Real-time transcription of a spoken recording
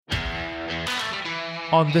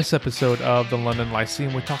On this episode of the London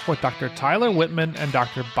Lyceum, we talk with Dr. Tyler Wittman and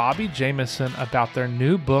Dr. Bobby Jamieson about their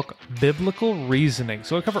new book, Biblical Reasoning.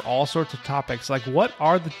 So we cover all sorts of topics like what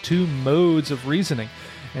are the two modes of reasoning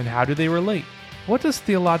and how do they relate? What does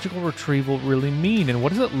theological retrieval really mean and what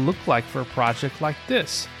does it look like for a project like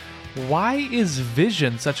this? Why is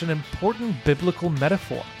vision such an important biblical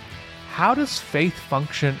metaphor? How does faith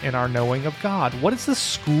function in our knowing of God? What is the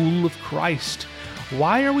school of Christ?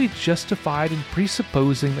 Why are we justified in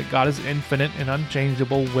presupposing that God is infinite and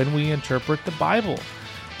unchangeable when we interpret the Bible?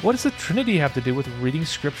 What does the Trinity have to do with reading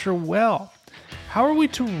Scripture well? How are we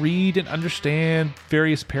to read and understand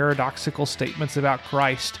various paradoxical statements about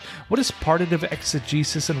Christ? What is partitive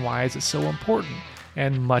exegesis and why is it so important?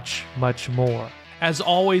 And much, much more. As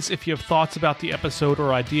always, if you have thoughts about the episode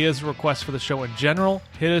or ideas or requests for the show in general,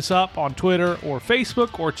 hit us up on Twitter or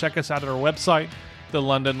Facebook or check us out at our website,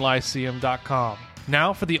 thelondonlyceum.com.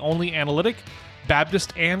 Now, for the only analytic,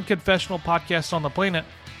 Baptist, and confessional podcast on the planet,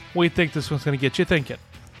 we think this one's going to get you thinking.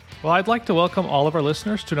 Well, I'd like to welcome all of our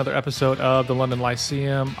listeners to another episode of the London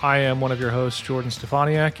Lyceum. I am one of your hosts, Jordan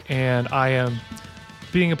Stefaniak, and I am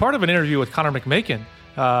being a part of an interview with Connor McMakin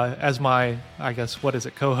as my,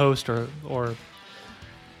 co-host or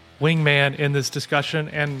wingman in this discussion.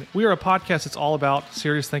 And we are a podcast that's all about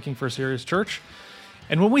serious thinking for a serious church.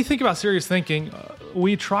 And when we think about serious thinking,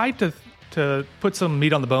 we try to put some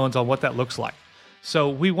meat on the bones on what that looks like. So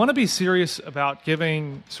we want to be serious about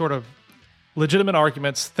giving sort of legitimate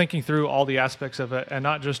arguments, thinking through all the aspects of it, and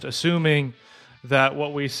not just assuming that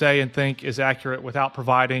what we say and think is accurate without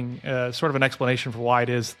providing sort of an explanation for why it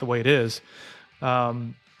is the way it is.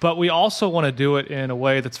 But we also want to do it in a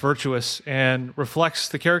way that's virtuous and reflects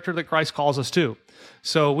the character that Christ calls us to.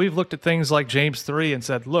 So we've looked at things like James 3 and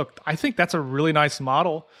said, look, I think that's a really nice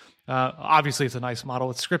model. Obviously, it's a nice model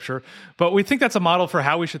with Scripture, but we think that's a model for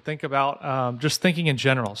how we should think about just thinking in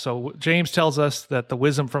general. So James tells us that the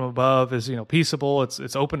wisdom from above is, peaceable.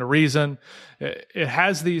 It's open to reason. It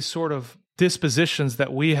has these sort of dispositions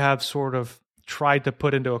that we have sort of tried to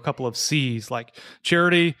put into a couple of C's, like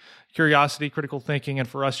charity, curiosity, critical thinking, and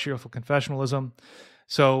for us, cheerful confessionalism.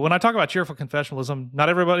 So when I talk about cheerful confessionalism, not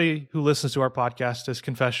everybody who listens to our podcast is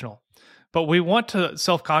confessional. But we want to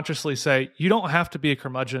self-consciously say, you don't have to be a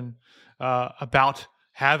curmudgeon about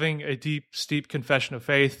having a deep, steep confession of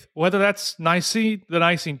faith, whether that's the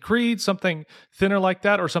Nicene Creed, something thinner like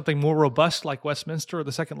that, or something more robust like Westminster or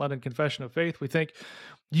the Second London Confession of Faith. We think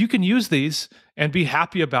you can use these and be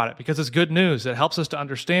happy about it because it's good news. It helps us to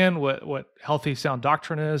understand what healthy, sound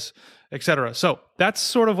doctrine is, etc. So that's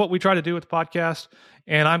sort of what we try to do with the podcast.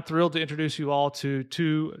 And I'm thrilled to introduce you all to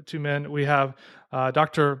two men. We have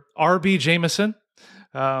Dr. R.B. Jamieson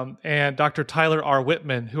and Dr. Tyler R.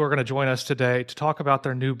 Wittman, who are going to join us today to talk about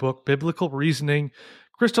their new book, Biblical Reasoning,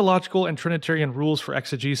 Christological and Trinitarian Rules for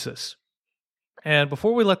Exegesis. And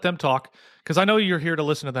before we let them talk, because I know you're here to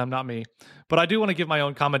listen to them, not me, but I do want to give my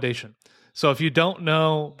own commendation. So if you don't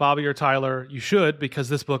know Bobby or Tyler, you should, because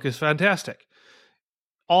this book is fantastic.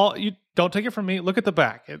 You don't take it from me. Look at the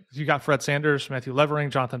back. You got Fred Sanders, Matthew Levering,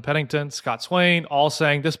 Jonathan Pennington, Scott Swain, all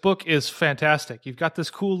saying this book is fantastic. You've got this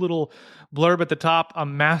cool little blurb at the top, a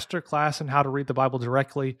master class in how to read the Bible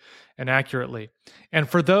directly and accurately. And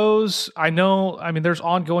for those, there's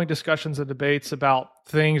ongoing discussions and debates about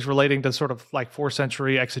things relating to sort of like 4th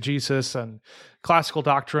century exegesis and classical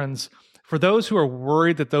doctrines. For those who are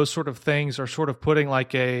worried that those sort of things are sort of putting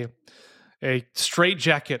like a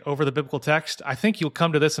straitjacket over the biblical text, I think you'll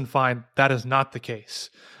come to this and find that is not the case.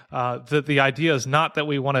 The idea is not that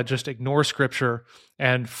we want to just ignore Scripture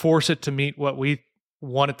and force it to meet what we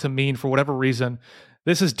want it to mean for whatever reason.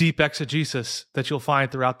 This is deep exegesis that you'll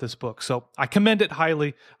find throughout this book. So I commend it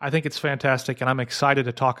highly. I think it's fantastic, and I'm excited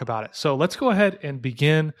to talk about it. So let's go ahead and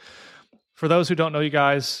begin. For those who don't know you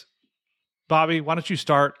guys, Bobby, why don't you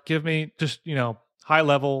start? Give me just, high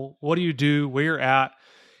level, what do you do, where you're at?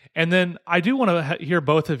 And then I do want to hear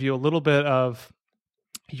both of you a little bit of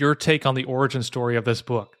your take on the origin story of this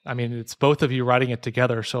book. I mean, it's both of you writing it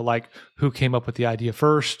together. So like, who came up with the idea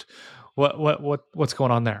first? What's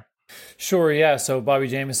going on there? Sure, yeah. So Bobby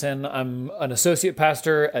Jamieson, I'm an associate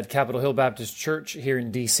pastor at Capitol Hill Baptist Church here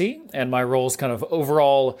in D.C., and my role is kind of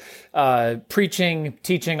overall preaching,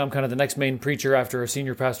 teaching. I'm kind of the next main preacher after our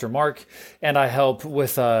senior pastor, Mark, and I help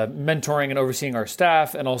with mentoring and overseeing our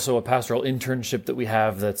staff, and also a pastoral internship that we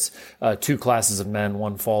have that's 2 classes of men,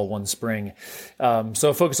 1 fall, 1 spring.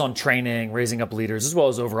 So focus on training, raising up leaders, as well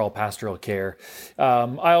as overall pastoral care.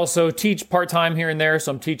 I also teach part-time here and there,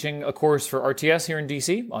 so I'm teaching a course for RTS here in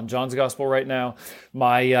D.C. on John John's Gospel right now.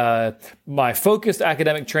 My focused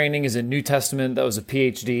academic training is in New Testament. That was a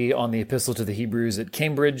PhD on the Epistle to the Hebrews at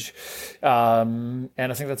Cambridge. And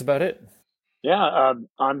I think that's about it. Yeah,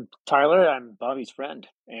 I'm Tyler. I'm Bobby's friend,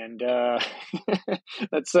 and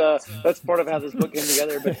that's part of how this book came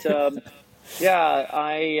together. But yeah,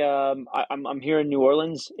 I'm here in New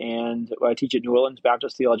Orleans, and I teach at New Orleans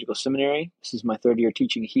Baptist Theological Seminary. This is my third year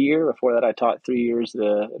teaching here. Before that, I taught 3 years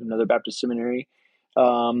at another Baptist seminary.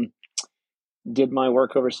 Did my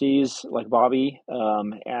work overseas, like Bobby,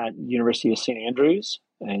 at University of St. Andrews,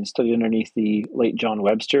 and studied underneath the late John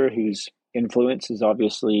Webster, whose influence is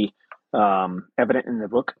obviously evident in the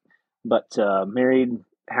book. But married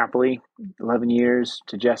happily, 11 years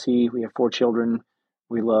to Jesse. We have 4 children.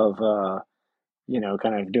 We love,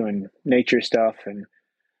 kind of doing nature stuff and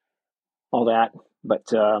all that. But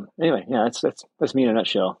anyway, yeah, that's me in a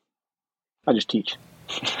nutshell. I just teach.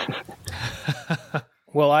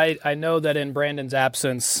 Well, I know that in Brandon's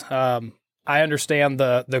absence, I understand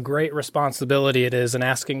the great responsibility it is in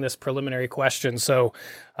asking this preliminary question. So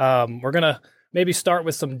we're going to maybe start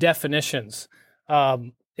with some definitions.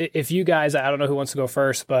 If you guys, I don't know who wants to go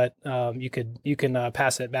first, but you can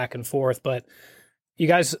pass it back and forth. But you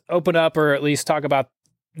guys open up, or at least talk about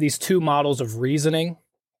these 2 models of reasoning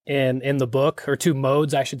in the book, or 2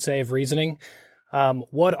 modes, I should say, of reasoning.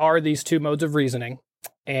 What are these 2 modes of reasoning,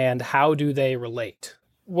 and how do they relate?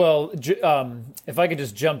 Well, if I could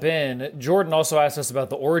just jump in, Jordan also asked us about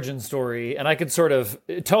the origin story, and I could sort of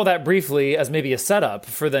tell that briefly as maybe a setup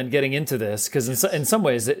for then getting into this, because in some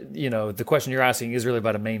ways, the question you're asking is really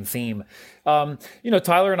about a main theme.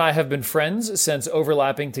 Tyler and I have been friends since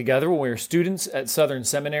overlapping together when we were students at Southern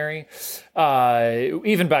Seminary.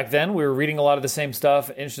 Even back then, we were reading a lot of the same stuff,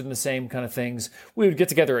 interested in the same kind of things. We would get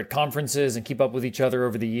together at conferences and keep up with each other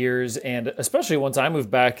over the years. And especially once I moved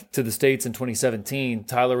back to the States in 2017,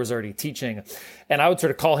 Tyler was already teaching. And I would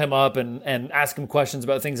sort of call him up and ask him questions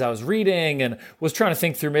about things I was reading, and was trying to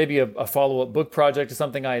think through maybe a follow-up book project or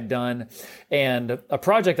something I had done. And a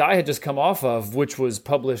project I had just come off of, which was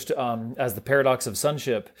published as The Paradox of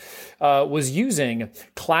Sonship, was using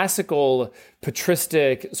classical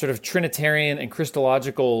patristic, sort of Trinitarian and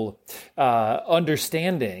Christological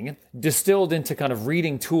understanding distilled into kind of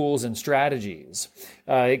reading tools and strategies,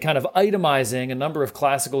 kind of itemizing a number of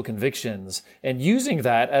classical convictions and using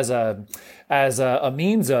that as a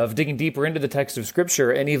means of digging deeper into the text of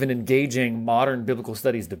Scripture and even engaging modern biblical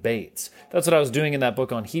studies debates. That's what I was doing in that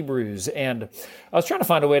book on Hebrews, and I was trying to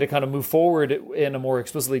find a way to kind of move forward in a more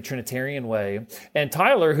explicitly Trinitarian way. And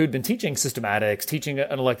Tyler, who'd been teaching systematics, teaching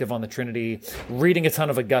an elective on the Trinity, reading a ton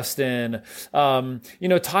of Augustine,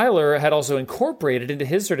 Tyler had also incorporated into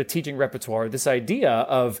his sort of teaching repertoire this idea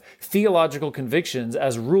of theological convictions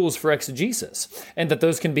as rules for exegesis, and that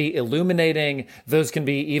those can be illuminating, those can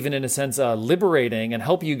be even in a sense liberating and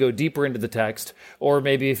help you go deeper into the text, or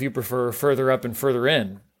maybe if you prefer further up and further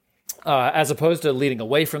in. As opposed to leading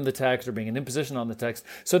away from the text or being an imposition on the text.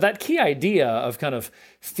 So that key idea of kind of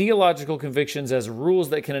theological convictions as rules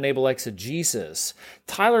that can enable exegesis,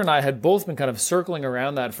 Tyler and I had both been kind of circling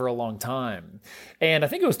around that for a long time. And I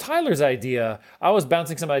think it was Tyler's idea. I was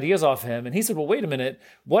bouncing some ideas off him, and he said, well, wait a minute,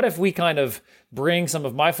 what if we kind of bring some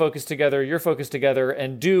of my focus together, your focus together,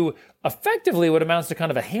 and do effectively what amounts to kind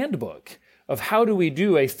of a handbook of how do we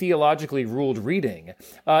do a theologically ruled reading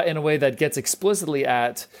in a way that gets explicitly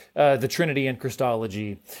at the Trinity and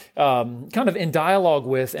Christology, kind of in dialogue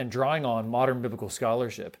with and drawing on modern biblical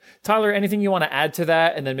scholarship. Tyler, anything you want to add to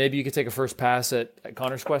that? And then maybe you could take a first pass at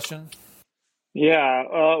Connor's question. Yeah,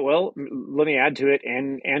 well, let me add to it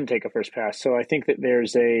and take a first pass. So I think that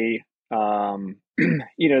there's the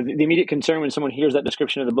immediate concern when someone hears that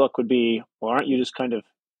description of the book would be, well, aren't you just kind of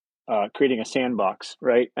creating a sandbox,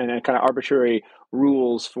 right? And kind of arbitrary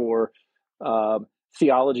rules for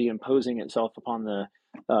theology imposing itself upon the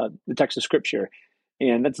text of Scripture.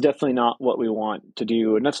 And that's definitely not what we want to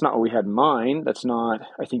do. And that's not what we had in mind. That's not,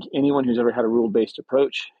 I think, anyone who's ever had a rule-based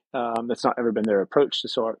approach, that's not ever been their approach,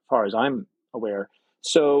 so far as I'm aware.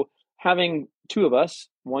 So having 2 of us,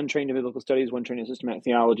 one trained in biblical studies, one trained in systematic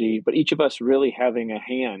theology, but each of us really having a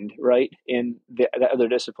hand, right, in the other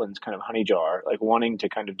disciplines kind of honey jar, like wanting to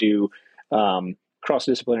kind of do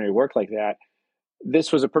cross-disciplinary work like that,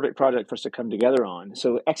 this was a perfect project for us to come together on.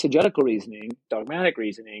 So exegetical reasoning, dogmatic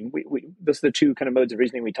reasoning, those are the 2 kind of modes of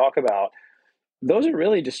reasoning we talk about. Those are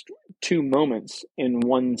really just 2 moments in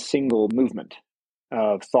one single movement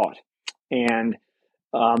of thought. And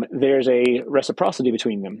there's a reciprocity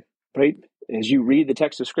between them, right? As you read the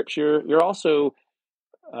text of Scripture, you're also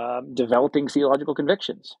developing theological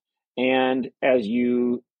convictions. And as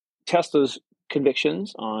you test those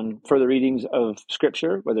convictions on further readings of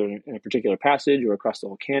Scripture, whether in a particular passage or across the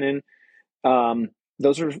whole canon.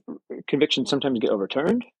 Those are convictions sometimes get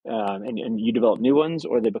overturned, and you develop new ones,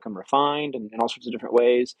 or they become refined in all sorts of different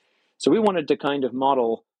ways. So we wanted to kind of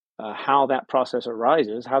model how that process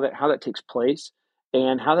arises, how that takes place,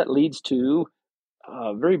 and how that leads to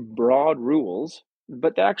very broad rules,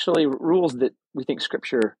 but actually rules that we think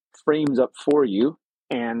Scripture frames up for you,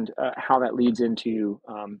 and how that leads into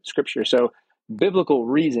Scripture. So biblical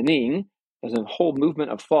reasoning is a whole movement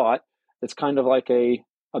of thought that's kind of like a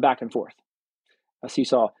back and forth, a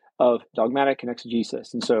seesaw of dogmatic and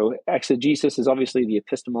exegesis. And so exegesis is obviously the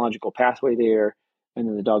epistemological pathway there, and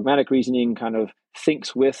then the dogmatic reasoning kind of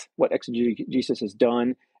thinks with what exegesis has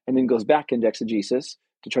done, and then goes back into exegesis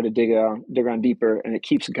to try to dig around deeper, and it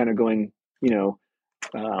keeps kind of going,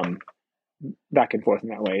 back and forth in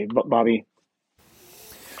that way. Bobby?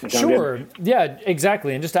 Sure. Yeah,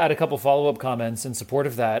 exactly. And just to add a couple follow-up comments in support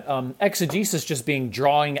of that, exegesis just being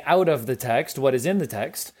drawing out of the text what is in the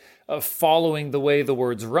text, following the way the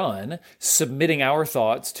words run, submitting our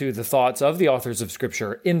thoughts to the thoughts of the authors of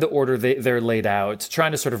Scripture in the order they're laid out,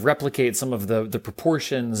 trying to sort of replicate some of the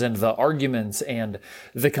proportions and the arguments and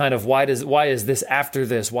the kind of why is this after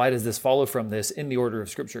this, why does this follow from this in the order of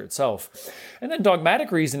Scripture itself. And then dogmatic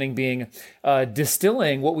reasoning being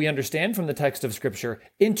distilling what we understand from the text of Scripture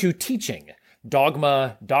into teaching.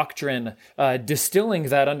 Dogma, doctrine, distilling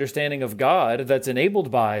that understanding of God that's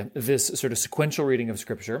enabled by this sort of sequential reading of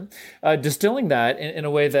Scripture, distilling that in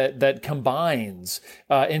a way that combines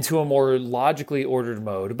into a more logically ordered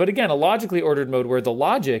mode. But again, a logically ordered mode where the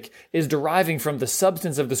logic is deriving from the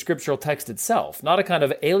substance of the scriptural text itself, not a kind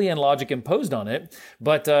of alien logic imposed on it,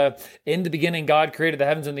 but in the beginning, God created the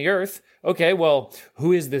heavens and the earth. Okay, well,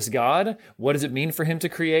 who is this God? What does it mean for him to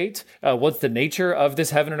create? What's the nature of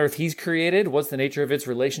this heaven and earth he's created? What's the nature of its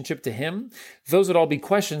relationship to him? Those would all be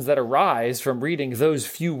questions that arise from reading those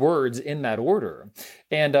few words in that order.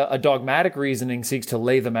 And a dogmatic reasoning seeks to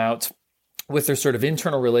lay them out with their sort of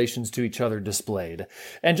internal relations to each other displayed.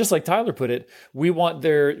 And just like Tyler put it, we want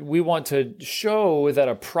to show that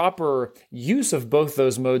a proper use of both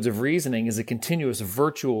those modes of reasoning is a continuous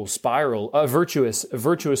virtuous spiral or virtuous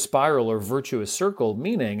circle,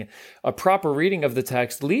 meaning a proper reading of the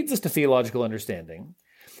text leads us to theological understanding.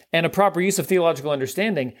 And a proper use of theological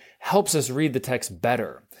understanding helps us read the text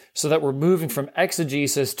better, so that we're moving from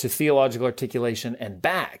exegesis to theological articulation and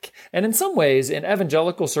back. And in some ways, in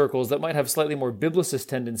evangelical circles that might have slightly more biblicist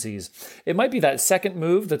tendencies, it might be that second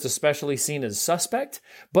move that's especially seen as suspect,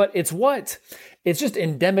 but it's just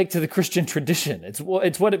endemic to the Christian tradition. It's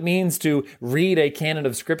what it means to read a canon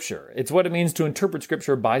of Scripture. It's what it means to interpret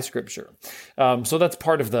Scripture by Scripture. So that's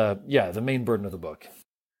part of the main burden of the book.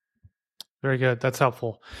 Very good. That's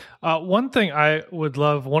helpful. One thing I would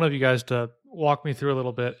love one of you guys to walk me through a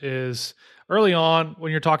little bit is early on when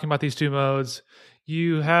you're talking about these two modes,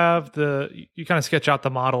 you kind of sketch out the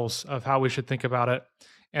models of how we should think about it.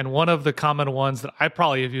 And one of the common ones that I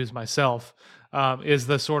probably have used myself is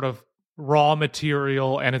the sort of raw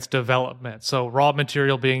material and its development. So raw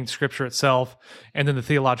material being Scripture itself, and then the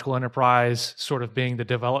theological enterprise sort of being the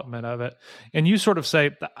development of it. And you sort of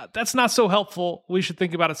say, that's not so helpful. We should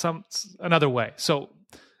think about it another way. So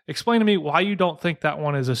explain to me why you don't think that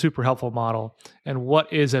one is a super helpful model, and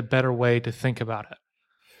what is a better way to think about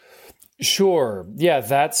it. Sure. Yeah,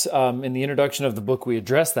 that's in the introduction of the book, we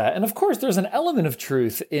address that. And of course, there's an element of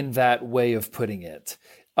truth in that way of putting it.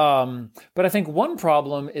 But I think one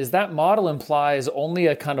problem is that model implies only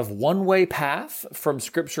a kind of one-way path from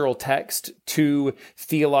scriptural text to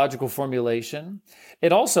theological formulation.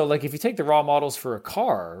 It also, like if you take the raw models for a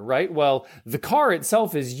car, right? Well, the car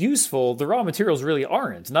itself is useful. The raw materials really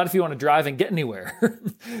aren't, not if you want to drive and get anywhere.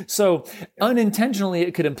 So unintentionally,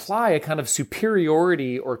 it could imply a kind of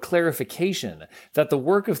superiority or clarification that the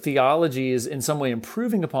work of theology is in some way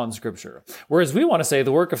improving upon Scripture. Whereas we want to say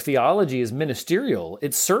the work of theology is ministerial.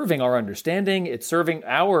 It's serving our understanding. It's serving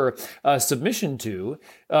our submission to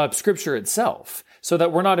Scripture itself, so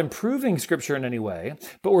that we're not improving Scripture in any way,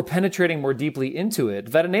 but we're penetrating more deeply into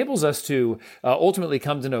it. That enables us to ultimately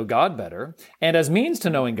come to know God better. And as means to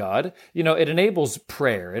knowing God, it enables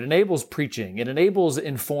prayer, it enables preaching, it enables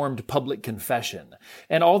informed public confession.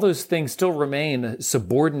 And all those things still remain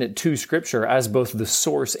subordinate to Scripture as both the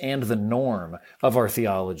source and the norm of our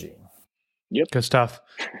theology. Yep. Good stuff.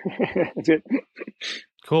 That's it.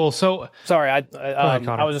 Cool. So, sorry, I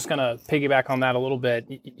Connor. was just going to piggyback on that a little bit.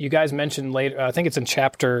 You guys mentioned later, I think it's in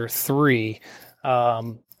chapter 3,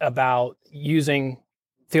 about using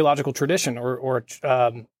theological tradition or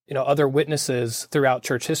other witnesses throughout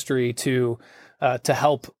church history to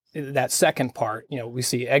help that second part. We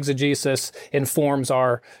see exegesis informs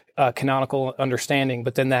our canonical understanding,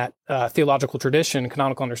 but then that theological tradition,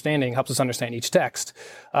 canonical understanding, helps us understand each text.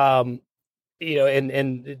 And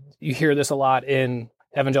you hear this a lot in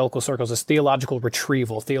evangelical circles, is theological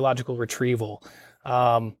retrieval.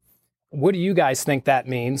 What do you guys think that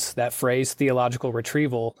means, that phrase, theological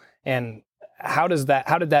retrieval, and how did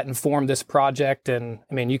that inform this project? And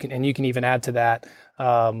I mean, you can even add to that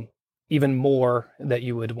even more that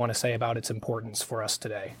you would want to say about its importance for us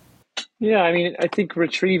today. Yeah, I mean, I think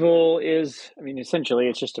retrieval is, essentially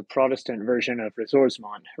it's just a Protestant version of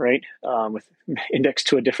ressourcement, right? With indexed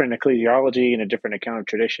to a different ecclesiology and a different account of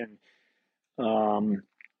tradition, and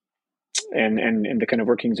the kind of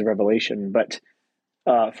workings of revelation. But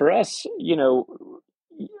for us,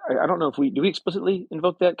 I don't know if do we explicitly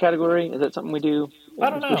invoke that category? Is that something we do? I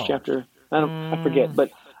don't know. First chapter? I forget.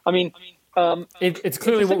 But I mean, it's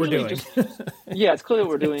clearly what we're doing. Yeah, it's clearly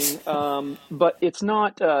what we're doing. But it's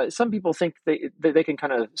not. Some people think they can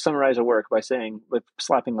kind of summarize a work by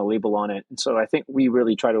slapping a label on it. And so I think we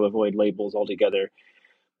really try to avoid labels altogether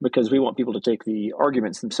because we want people to take the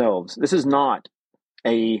arguments themselves. This is not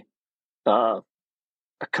a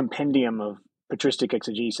compendium of patristic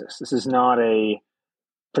exegesis. This is not a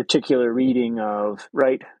particular reading of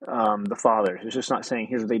the fathers. It's just not saying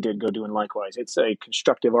here's what they did, go doing likewise. It's a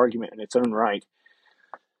constructive argument in its own right.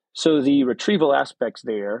 So the retrieval aspects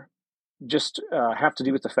there just have to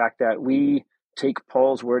do with the fact that we take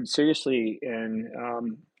Paul's words seriously in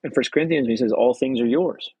 1 Corinthians. He says all things are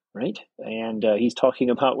yours, right? And he's talking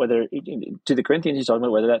about whether to the Corinthians he's talking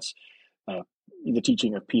about whether that's the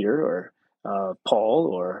teaching of Peter or Paul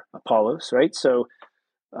or Apollos, right? So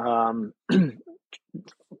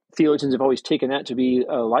theologians have always taken that to be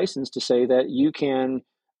a license to say that you can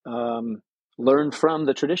learn from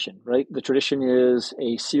the tradition, right? The tradition is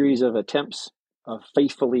a series of attempts of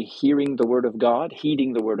faithfully hearing the word of God,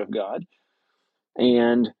 heeding the word of God,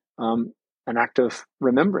 and an act of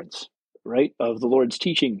remembrance, right, of the Lord's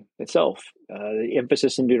teaching itself. The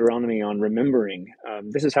emphasis in Deuteronomy on remembering.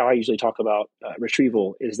 This is how I usually talk about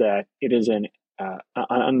retrieval, is that it is an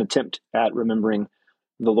attempt at remembering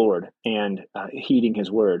the Lord and heeding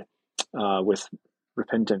his word with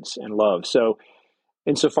repentance and love. So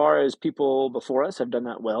insofar as people before us have done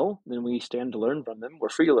that well, then we stand to learn from them. We're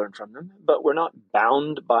free to learn from them, but we're not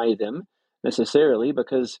bound by them necessarily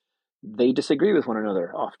because they disagree with one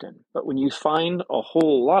another often. But when you find a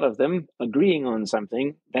whole lot of them agreeing on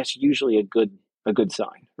something, that's usually a good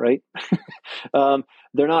sign, right?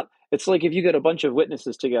 They're not. It's like if you get a bunch of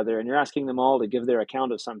witnesses together and you're asking them all to give their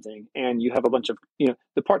account of something, and you have a bunch of,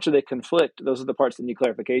 the parts where they conflict, those are the parts that need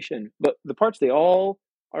clarification. But the parts they all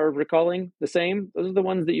are recalling the same, those are the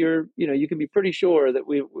ones that you can be pretty sure that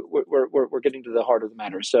we're getting to the heart of the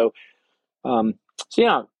matter. So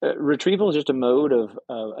retrieval is just a mode of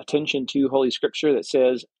attention to Holy Scripture that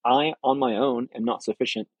says, I, on my own, am not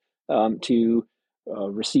sufficient to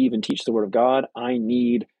receive and teach the Word of God. I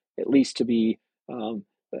need at least to be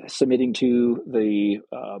submitting to the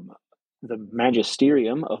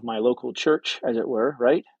magisterium of my local church, as it were,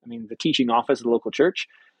 right? I mean, the teaching office of the local church,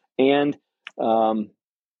 and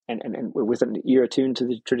with an ear attuned to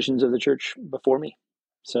the traditions of the church before me.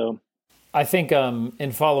 So I think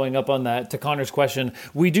in following up on that, to Connor's question,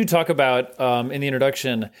 we do talk about in the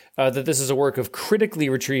introduction that this is a work of critically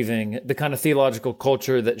retrieving the kind of theological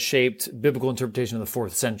culture that shaped biblical interpretation of the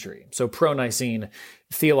 4th century. So pro-Nicene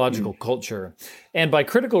theological culture. And by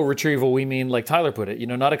critical retrieval, we mean, like Tyler put it,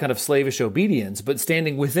 not a kind of slavish obedience, but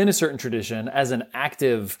standing within a certain tradition as an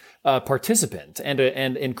active participant and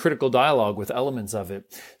in critical dialogue with elements of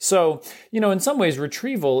it. So, in some ways,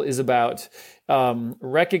 retrieval is about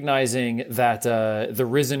recognizing that the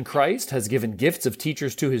risen Christ has given gifts of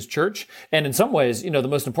teachers to his church. And in some ways, the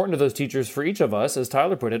most important of those teachers for each of us, as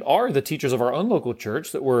Tyler put it, are the teachers of our own local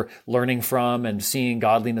church that we're learning from and seeing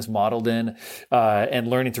godliness modeled in and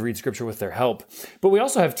learning to read Scripture with their help. But we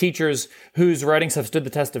also have teachers whose writings have stood the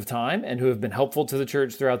test of time and who have been helpful to the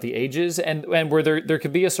church throughout the ages, and where there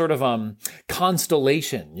could be a sort of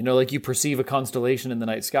constellation, like you perceive a constellation in the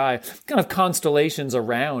night sky, kind of constellations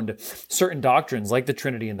around certain doctrines like the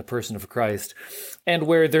Trinity and the person of Christ, and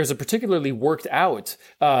where there's a particularly worked out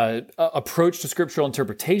approach to scriptural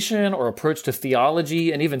interpretation or approach to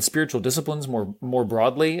theology and even spiritual disciplines more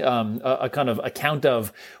broadly, a kind of account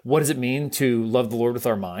of what does it mean to love the Lord with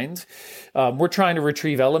our mind. We're trying to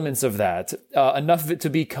retrieve elements of that, enough of it to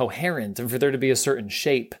be coherent and for there to be a certain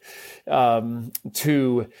shape to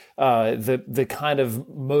the kind of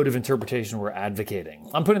mode of interpretation we're advocating.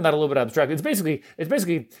 I'm putting that a little bit abstract. It's basically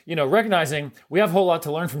recognizing we have a whole lot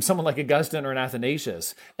to learn from someone like Augustine or an Athanasius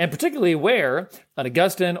Athanasius, and particularly where an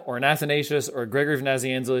Augustine or an Athanasius or a Gregory of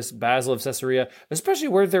Nazianzus, Basil of Caesarea, especially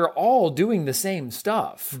where they're all doing the same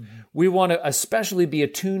stuff. We want to especially be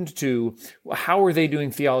attuned to how are they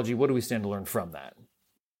doing theology? What do we stand to learn from that?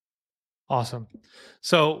 Awesome.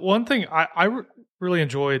 So one thing I really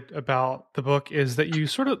enjoyed about the book is that you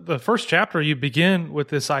the first chapter, you begin with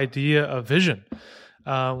this idea of vision,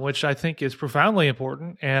 which I think is profoundly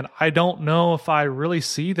important. And I don't know if I really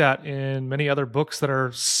see that in many other books that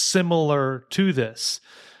are similar to this.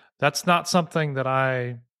 That's not something that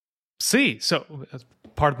I see. So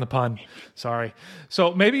pardon the pun. Sorry.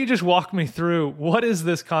 So maybe you just walk me through, what is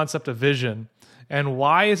this concept of vision? And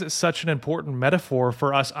why is it such an important metaphor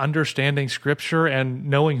for us understanding Scripture and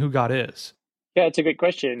knowing who God is? Yeah, it's a great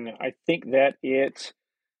question. I think that it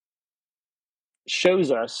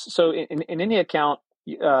shows us. So, in any account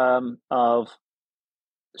of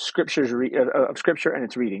Scripture and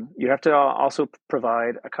its reading, you have to also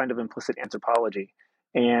provide a kind of implicit anthropology.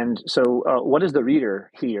 And so, what is the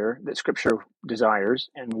reader here that Scripture desires,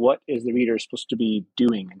 and what is the reader supposed to be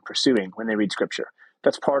doing and pursuing when they read Scripture?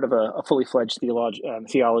 That's part of a fully fledged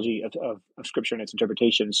theology of Scripture and its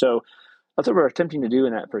interpretation. So that's what we're attempting to do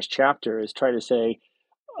in that first chapter, is try to say,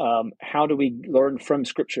 how do we learn from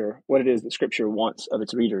Scripture what it is that Scripture wants of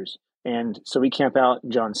its readers? And so we camp out in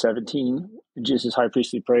John 17, Jesus' high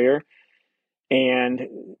priestly prayer, and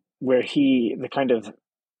where the kind of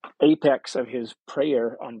apex of his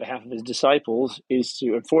prayer on behalf of his disciples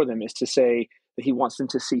for them is to say that he wants them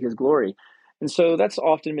to see his glory. And so that's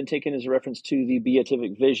often been taken as a reference to the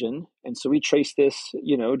beatific vision. And so we trace this,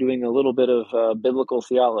 doing a little bit of biblical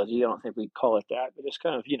theology. I don't think we call it that, but just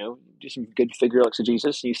kind of, do some good figural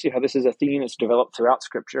exegesis. You see how this is a theme that's developed throughout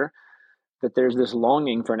Scripture, that there's this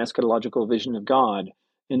longing for an eschatological vision of God.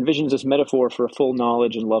 And vision is this metaphor for a full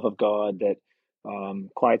knowledge and love of God that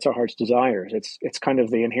quiets our heart's desires. It's kind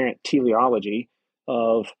of the inherent teleology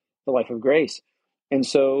of the life of grace. And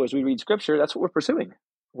so as we read Scripture, that's what we're pursuing.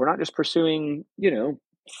 We're not just pursuing,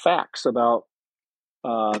 facts about,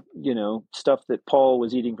 stuff that Paul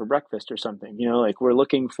was eating for breakfast or something. Like we're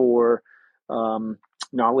looking for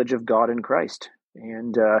knowledge of God in Christ.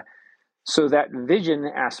 And so that vision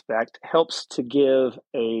aspect helps to give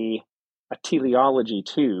a teleology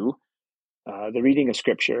to the reading of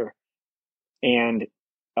Scripture. And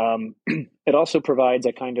it also provides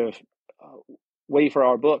a kind of way for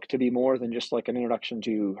our book to be more than just like an introduction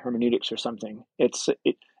to hermeneutics or something. It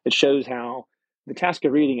shows how the task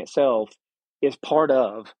of reading itself is part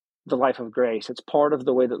of the life of grace. It's part of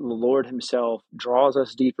the way that the Lord himself draws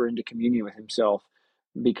us deeper into communion with himself,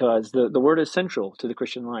 because the word is central to the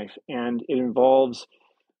Christian life, and it involves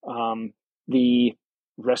the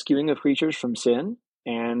rescuing of creatures from sin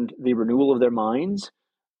and the renewal of their minds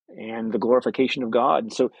and the glorification of God.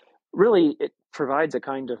 And so really it provides a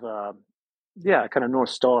kind of North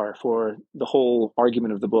Star for the whole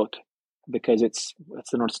argument of the book, because it's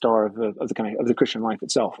the North Star of the Christian life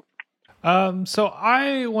itself. So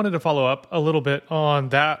I wanted to follow up a little bit on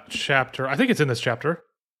that chapter. I think it's in this chapter.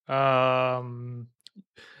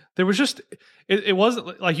 There was just, it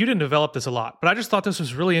wasn't like you didn't develop this a lot, but I just thought this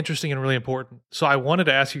was really interesting and really important. So I wanted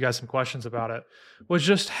to ask you guys some questions about it, was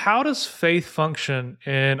just how does faith function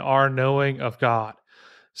in our knowing of God?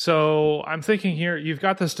 So I'm thinking here, you've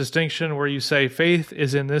got this distinction where you say faith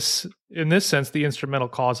is in this sense, the instrumental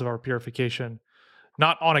cause of our purification,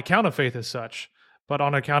 not on account of faith as such, but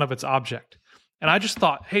on account of its object. And I just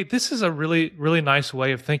thought, hey, this is a really, really nice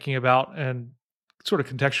way of thinking about and sort of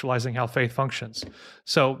contextualizing how faith functions.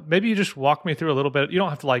 So maybe you just walk me through a little bit. You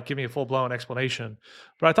don't have to give me a full-blown explanation,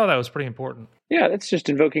 but I thought that was pretty important. Yeah, that's just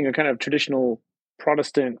invoking a kind of traditional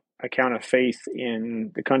Protestant account of faith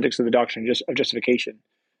in the context of the doctrine of justification,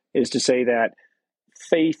 is to say that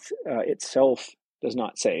faith itself does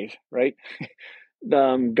not save, right?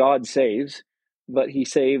 God saves, but he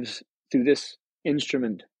saves through this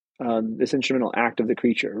instrument, this instrumental act of the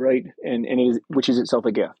creature, right? And which is itself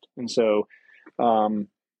a gift. And so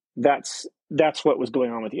that's what was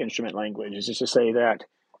going on with the instrument language, is just to say that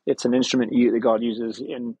it's an instrument that God uses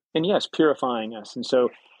in yes, purifying us. And so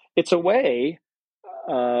it's a way,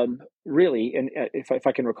 really, and if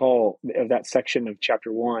I can recall of that section of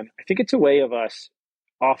chapter 1, I think it's a way of us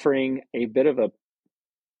offering a bit of a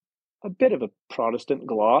Protestant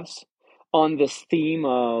gloss on this theme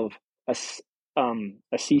of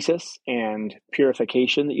ascesis and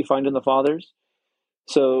purification that you find in the Fathers.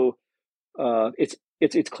 So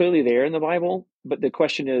it's clearly there in the Bible, but the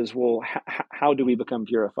question is, well, how do we become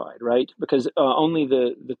purified, right? Because only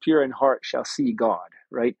the pure in heart shall see God,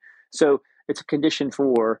 right? So it's a condition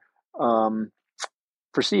for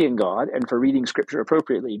seeing God and for reading Scripture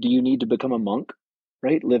appropriately. Do you need to become a monk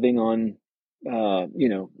right? Living on,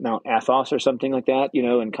 Mount Athos or something like that,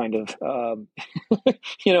 and kind of,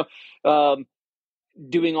 you know,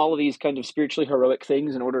 doing all of these kind of spiritually heroic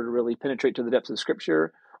things in order to really penetrate to the depths of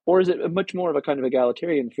Scripture? Or is it much more of a kind of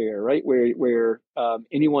egalitarian fare, right? Where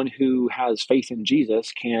anyone who has faith in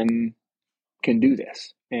Jesus can do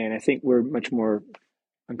this. And I think we're much more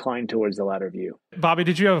inclined towards the latter view. Bobby,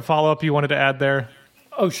 did you have a follow-up you wanted to add there?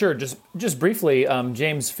 Oh, sure. Just briefly,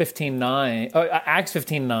 Acts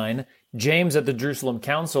 15:9, James at the Jerusalem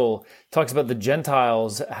Council talks about the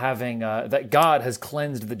Gentiles having, that God has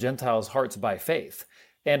cleansed the Gentiles' hearts by faith.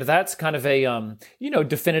 And that's kind of a,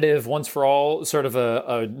 definitive, once for all, sort of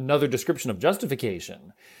another description of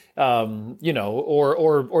justification. Or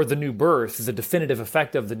the new birth, the definitive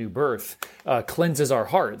effect of the new birth, cleanses our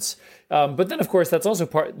hearts. But then, of course, that's also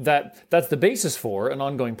that's the basis for an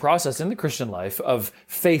ongoing process in the Christian life of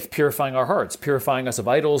faith purifying our hearts, purifying us of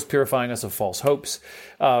idols, purifying us of false hopes.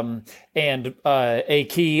 And a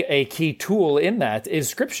key tool in that is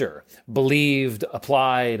Scripture, believed,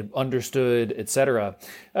 applied, understood, etc.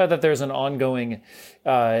 That there's an ongoing,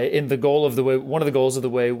 one of the goals of the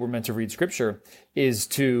way we're meant to read Scripture is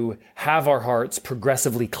to have our hearts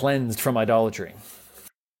progressively cleansed from idolatry.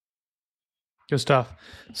 Good stuff.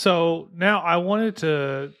 So now I wanted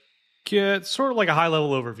to get sort of like a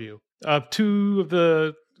high-level overview of two of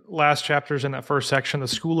the last chapters in that first section, the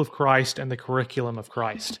School of Christ and the Curriculum of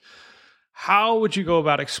Christ. How would you go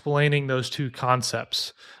about explaining those two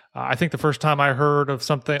concepts? I think the first time I heard of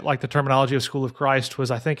something like the terminology of School of Christ was,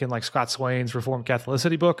 I think, in like Scott Swain's Reformed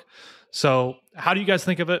Catholicity book. So how do you guys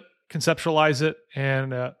think of it, conceptualize it,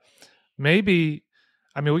 and maybe...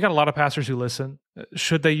 we got a lot of pastors who listen.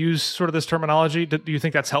 Should they use sort of this terminology? Do you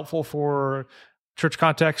think that's helpful for church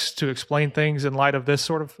context to explain things in light of this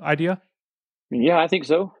sort of idea? Yeah, I think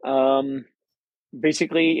so.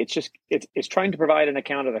 Basically, it's trying to provide an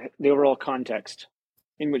account of the overall context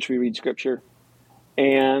in which we read Scripture.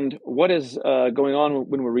 And what is going on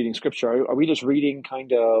when we're reading Scripture? Are we just reading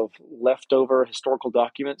kind of leftover historical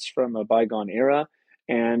documents from a bygone era?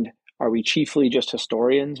 And are we chiefly just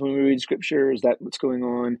historians when we read Scripture? Is that what's going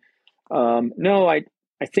on? No, I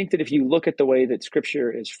think that if you look at the way that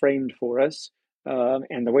Scripture is framed for us,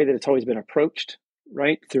 and the way that it's always been approached,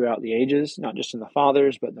 right, throughout the ages, not just in the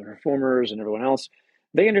fathers, but the reformers and everyone else,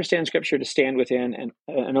 they understand Scripture to stand within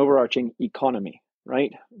an overarching economy,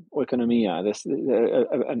 right? Oikonomia,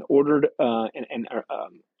 an ordered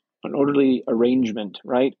an orderly arrangement,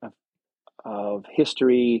 right, of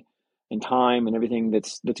history and time and everything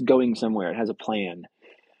that's going somewhere. It has a plan.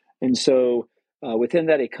 And so within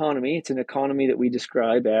that economy, it's an economy that we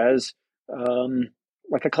describe as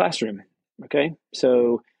like a classroom, okay?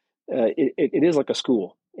 So it is like a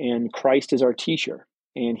school, and Christ is our teacher,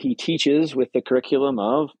 and he teaches with the curriculum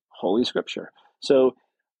of Holy Scripture. So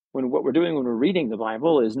what we're doing when we're reading the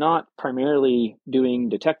Bible is not primarily doing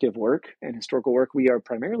detective work and historical work. We are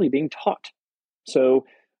primarily being taught. So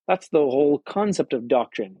that's the whole concept of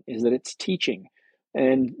doctrine, is that it's teaching.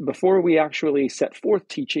 And before we actually set forth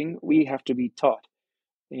teaching, we have to be taught.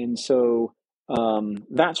 And so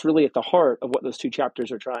that's really at the heart of what those two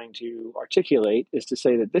chapters are trying to articulate, is to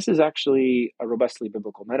say that this is actually a robustly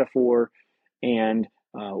biblical metaphor, and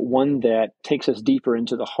one that takes us deeper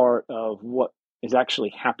into the heart of what is actually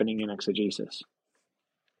happening in exegesis.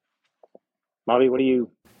 Bobby, what do you...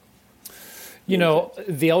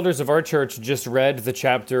 The elders of our church just read the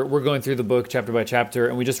chapter. We're going through the book chapter by chapter,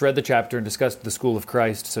 and we just read the chapter and discussed the School of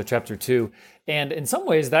Christ, so chapter 2. And in some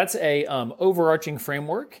ways, that's a overarching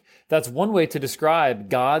framework. That's one way to describe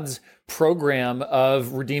God's program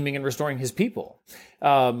of redeeming and restoring his people.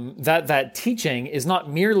 That teaching is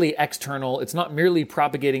not merely external. It's not merely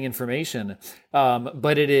propagating information,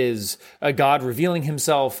 but it is God revealing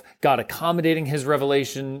himself, God accommodating his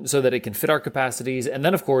revelation so that it can fit our capacities. And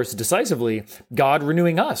then, of course, decisively, God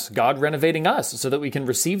renewing us, God renovating us so that we can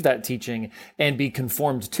receive that teaching and be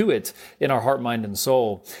conformed to it in our heart, mind, and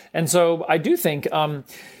soul. And so I do think,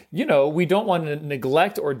 we don't want to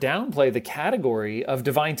neglect or downplay the category of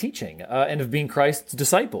divine teaching and of being Christ's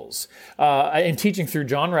disciples. In teaching through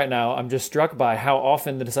John right now, I'm just struck by how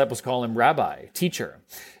often the disciples call him rabbi, teacher.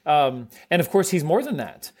 And of course, he's more than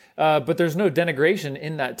that. But there's no denigration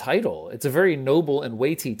in that title. It's a very noble and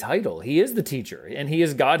weighty title. He is the teacher, and he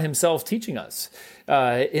is God himself teaching us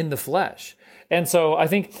in the flesh. And so I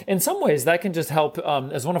think in some ways that can just help,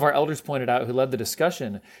 as one of our elders pointed out who led the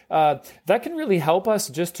discussion, that can really help us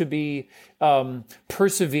just to be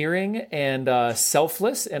persevering and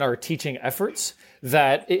selfless in our teaching efforts,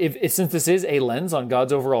 that since this is a lens on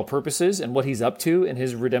God's overall purposes and what he's up to in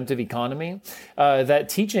his redemptive economy, that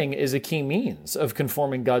teaching is a key means of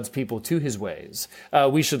conforming God's people to his ways.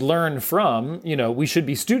 We should learn from, we should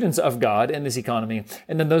be students of God in this economy.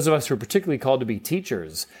 And then those of us who are particularly called to be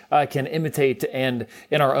teachers can imitate and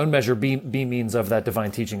in our own measure be means of that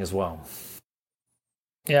divine teaching as well.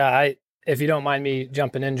 Yeah, if you don't mind me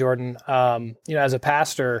jumping in, Jordan, as a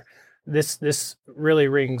pastor, this really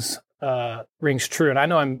rings true. And I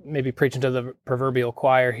know I'm maybe preaching to the proverbial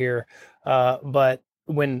choir here, but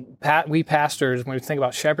when we pastors, when we think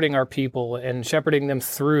about shepherding our people and shepherding them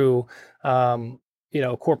through,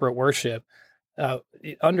 corporate worship,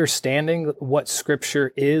 understanding what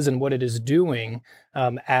Scripture is and what it is doing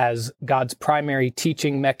as God's primary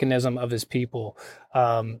teaching mechanism of his people.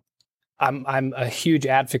 I'm a huge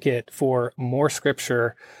advocate for more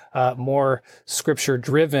Scripture, more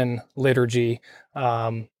Scripture-driven liturgy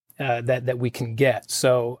that we can get.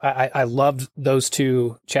 So I loved those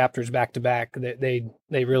two chapters back to back. They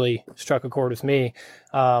really struck a chord with me.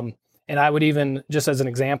 And I would even, just as an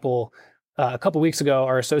example, a couple weeks ago,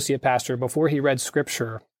 our associate pastor, before he read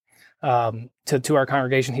Scripture to our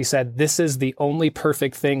congregation, he said, "This is the only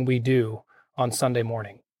perfect thing we do on Sunday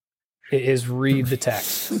morning. Is read the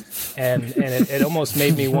text." And it almost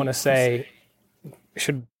made me want to say,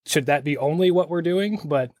 should that be only what we're doing?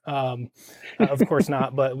 But of course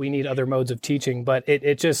not, but we need other modes of teaching. But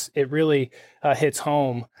it really hits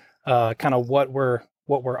home kind of what we're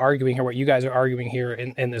arguing here, what you guys are arguing here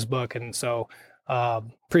in this book. And so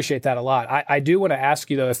appreciate that a lot. I do want to ask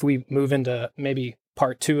you though, if we move into maybe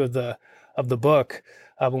part 2 of the book,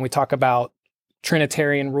 when we talk about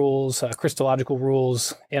Trinitarian rules, Christological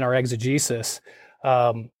rules in our exegesis,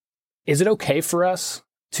 is it okay for us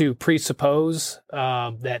to presuppose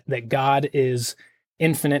that God is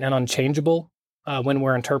infinite and unchangeable when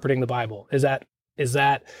we're interpreting the Bible? Is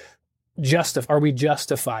that are we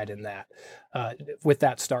justified in that with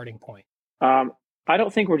that starting point? I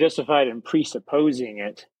don't think we're justified in presupposing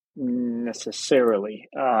it necessarily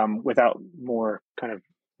without more kind of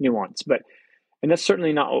nuance, and that's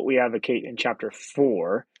certainly not what we advocate in chapter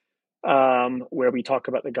 4, where we talk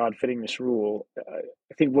about the God fitting this rule.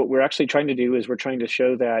 I think what we're actually trying to do is we're trying to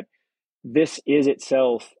show that this is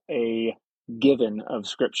itself a given of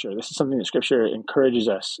Scripture. This is something that Scripture encourages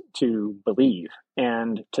us to believe.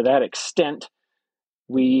 And to that extent,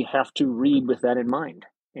 we have to read with that in mind.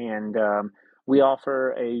 And we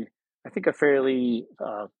offer I think a fairly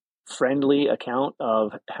friendly account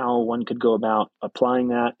of how one could go about applying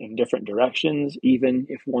that in different directions, even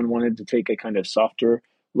if one wanted to take a kind of softer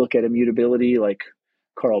look at immutability like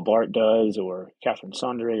Karl Barth does or Catherine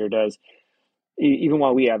Sonderegger does, even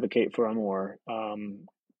while we advocate for a more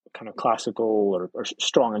kind of classical or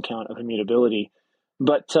strong account of immutability.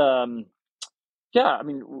 But we're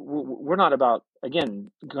not about,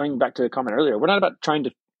 again, going back to the comment earlier, we're not about trying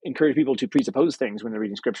to encourage people to presuppose things when they're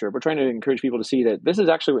reading Scripture. We're trying to encourage people to see that this is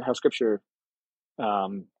actually how Scripture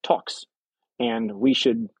talks, and we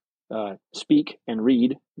should speak and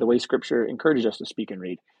read the way Scripture encourages us to speak and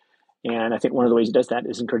read. And I think one of the ways it does that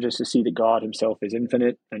is encourage us to see that God himself is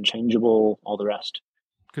infinite, unchangeable, all the rest.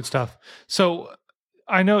 Good stuff. So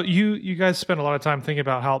I know you guys spend a lot of time thinking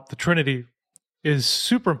about how the Trinity is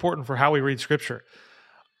super important for how we read Scripture.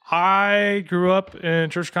 I grew up in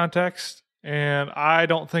church context, and I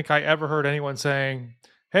don't think I ever heard anyone saying,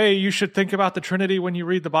 "Hey, you should think about the Trinity when you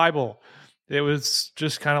read the Bible." It was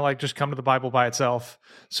just kind of like, just come to the Bible by itself.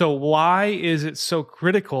 So why is it so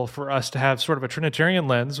critical for us to have sort of a Trinitarian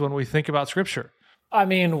lens when we think about Scripture? I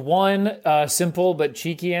mean, one simple but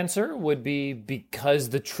cheeky answer would be because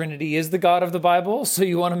the Trinity is the God of the Bible, so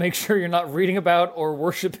you want to make sure you're not reading about or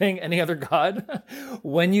worshiping any other God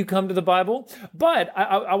when you come to the Bible. But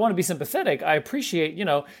I want to be sympathetic. I appreciate,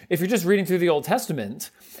 if you're just reading through the Old Testament,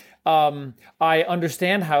 I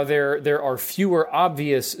understand how there are fewer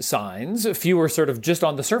obvious signs, fewer sort of just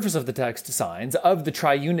on the surface of the text signs of the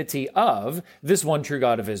triunity of this one true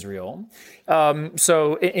God of Israel.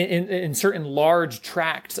 So in certain large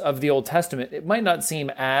tracts of the Old Testament, it might not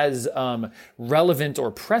seem as relevant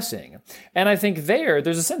or pressing. And I think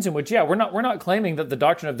there's a sense in which, we're not claiming that the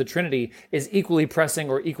doctrine of the Trinity is equally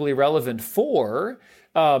pressing or equally relevant for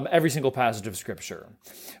every single passage of Scripture.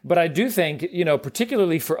 But I do think,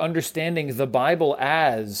 particularly for understanding the Bible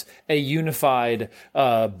as a unified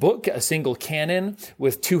book, a single canon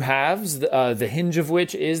with two halves, the hinge of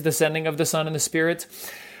which is the sending of the Son and the Spirit,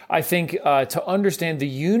 I think to understand the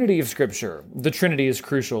unity of Scripture, the Trinity is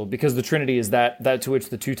crucial because the Trinity is that to which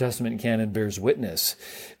the Two Testament canon bears witness.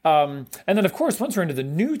 And then, of course, once we're into the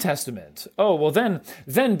New Testament,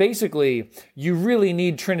 then basically you really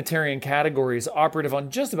need Trinitarian categories operative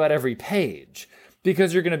on just about every page,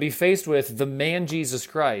 because you're going to be faced with the man Jesus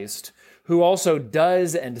Christ, who also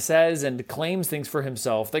does and says and claims things for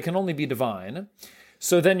himself that can only be divine.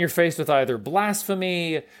 So then you're faced with either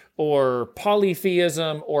blasphemy or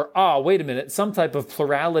polytheism or, wait a minute, some type of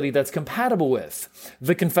plurality that's compatible with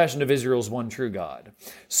the confession of Israel's one true God.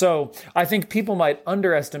 So I think people might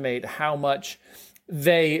underestimate how much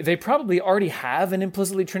they probably already have an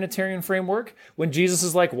implicitly Trinitarian framework when Jesus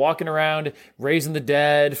is like walking around, raising the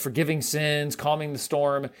dead, forgiving sins, calming the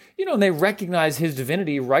storm, and they recognize his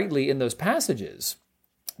divinity rightly in those passages.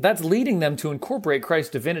 That's leading them to incorporate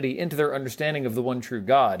Christ's divinity into their understanding of the one true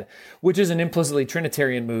God, which is an implicitly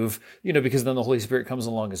Trinitarian move, because then the Holy Spirit comes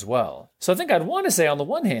along as well. So I think I'd want to say, on the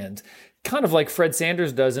one hand, kind of like Fred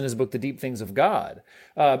Sanders does in his book, The Deep Things of God,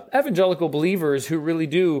 evangelical believers who really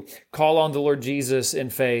do call on the Lord Jesus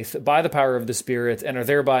in faith by the power of the Spirit and are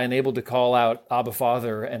thereby enabled to call out Abba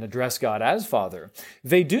Father and address God as Father.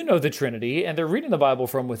 They do know the Trinity, and they're reading the Bible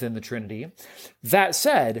from within the Trinity. That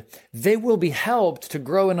said, they will be helped to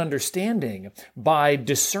grow in understanding by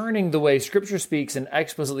discerning the way Scripture speaks in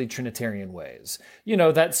explicitly Trinitarian ways.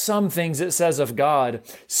 That some things it says of God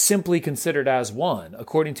simply considered as one,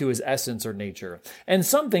 according to his essence or nature, and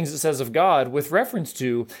some things it says of God with reference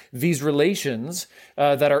to these relations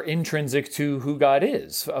that are intrinsic to who God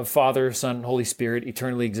is, of Father, Son, Holy Spirit,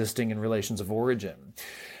 eternally existing in relations of origin.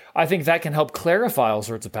 I think that can help clarify all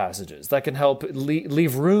sorts of passages. That can help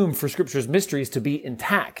leave room for Scripture's mysteries to be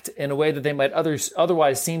intact in a way that they might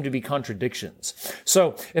otherwise seem to be contradictions.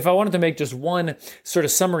 So if I wanted to make just one sort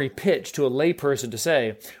of summary pitch to a layperson to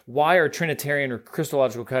say, why are Trinitarian or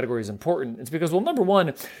Christological categories important? It's because, well, number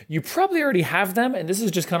one, you probably already have them, and this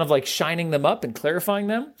is just kind of like shining them up and clarifying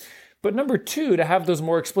them. But number two, to have those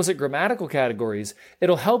more explicit grammatical categories,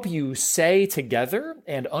 it'll help you say together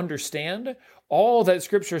and understand all that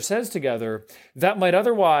Scripture says together that might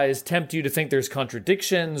otherwise tempt you to think there's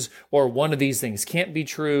contradictions or one of these things can't be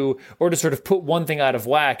true, or to sort of put one thing out of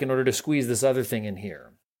whack in order to squeeze this other thing in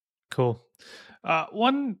here. Cool.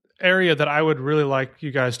 One area that I would really like you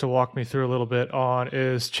guys to walk me through a little bit on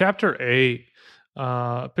is chapter 8,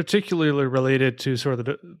 particularly related to sort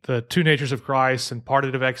of the two natures of Christ and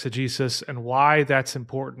partitive exegesis and why that's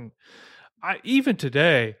important. Even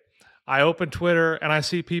today, I open Twitter and I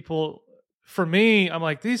see people. For me, I'm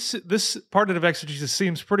like, this partitive exegesis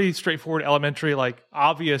seems pretty straightforward, elementary, like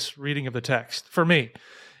obvious reading of the text for me.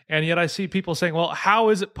 And yet I see people saying, well, how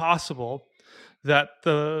is it possible that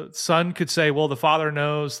the Son could say, well, the Father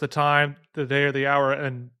knows the time, the day, or the hour,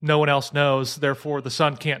 and no one else knows, therefore the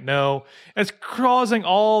Son can't know. And it's causing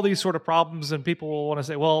all these sort of problems, and people will want to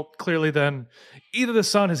say, well, clearly then either the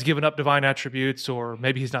Son has given up divine attributes, or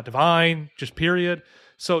maybe he's not divine, just period.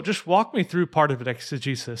 So just walk me through partitive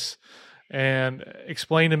exegesis and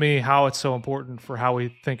explain to me how it's so important for how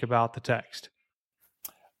we think about the text.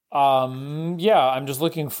 I'm just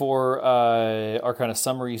looking for our kind of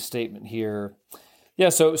summary statement here. Yeah,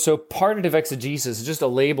 so partitive exegesis is just a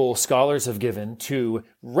label scholars have given to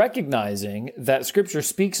recognizing that Scripture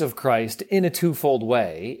speaks of Christ in a twofold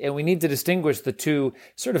way, and we need to distinguish the two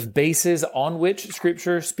sort of bases on which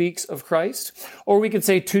Scripture speaks of Christ, or we could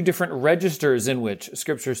say two different registers in which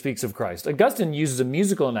Scripture speaks of Christ. Augustine uses a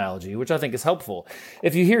musical analogy, which I think is helpful.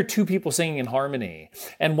 If you hear two people singing in harmony,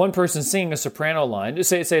 and one person singing a soprano line, just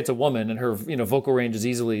say it's a woman and her vocal range is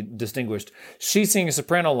easily distinguished. She's singing a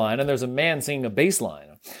soprano line, and there's a man singing a bass line.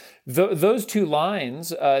 Those two lines,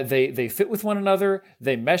 they fit with one another,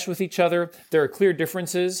 they mesh with each other, there are clear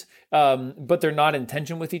differences, but they're not in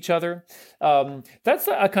tension with each other. That's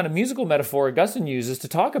a kind of musical metaphor Augustine uses to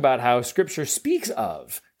talk about how Scripture speaks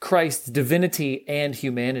of Christ's divinity and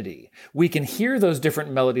humanity. We can hear those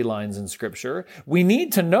different melody lines in Scripture. We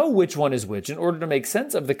need to know which one is which in order to make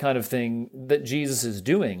sense of the kind of thing that Jesus is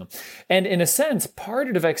doing. And in a sense,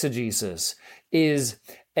 partitive exegesis is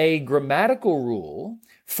a grammatical rule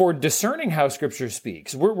for discerning how Scripture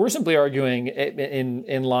speaks. We're simply arguing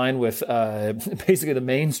in line with basically the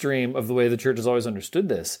mainstream of the way the church has always understood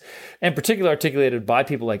this, and particularly articulated by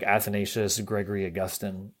people like Athanasius, Gregory,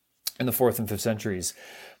 Augustine in the 4th and 5th centuries.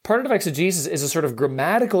 Partitive exegesis is a sort of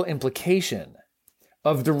grammatical implication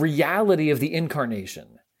of the reality of the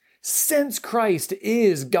incarnation. Since Christ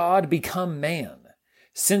is God become man,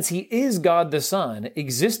 since he is God the Son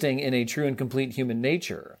existing in a true and complete human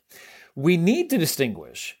nature, we need to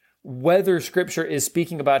distinguish whether Scripture is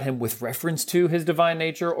speaking about him with reference to his divine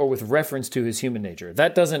nature or with reference to his human nature.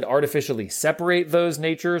 That doesn't artificially separate those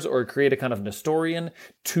natures or create a kind of Nestorian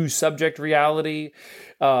two-subject reality.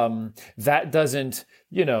 That doesn't,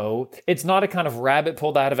 it's not a kind of rabbit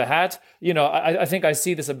pulled out of a hat. I think I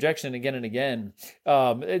see this objection again and again.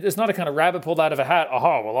 It's not a kind of rabbit pulled out of a hat.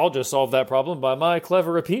 Aha, well, I'll just solve that problem by my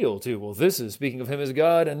clever appeal to, well, this is speaking of him as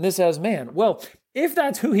God and this as man. Well, if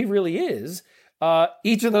that's who he really is,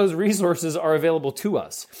 each of those resources are available to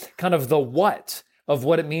us. Kind of the what of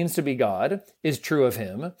what it means to be God is true of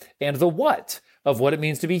him, and the what of what it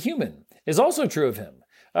means to be human is also true of him.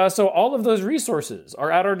 So all of those resources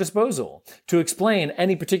are at our disposal to explain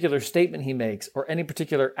any particular statement he makes or any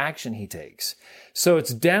particular action he takes. So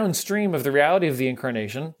it's downstream of the reality of the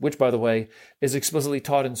incarnation, which, by the way, is explicitly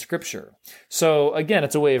taught in Scripture. So again,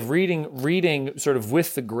 it's a way of reading sort of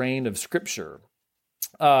with the grain of Scripture.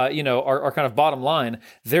 Our kind of bottom line,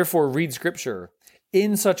 therefore read Scripture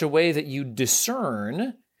in such a way that you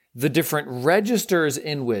discern the different registers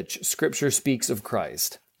in which Scripture speaks of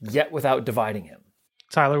Christ, yet without dividing him.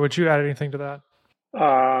 Tyler, would you add anything to that?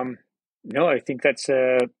 No, I think that's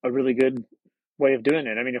a really good way of doing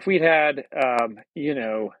it. I mean, if we'd had,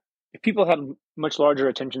 if people had much larger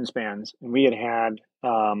attention spans and we had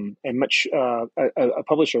a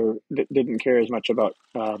publisher that didn't care as much about,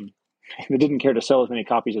 that didn't care to sell as many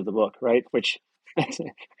copies of the book, right? Which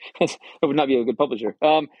that would not be a good publisher.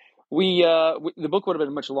 The book would have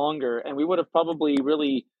been much longer, and we would have probably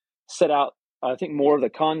really set out, I think, more of the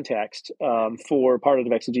context for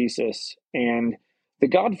partitive exegesis. And the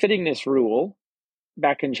God-fittingness rule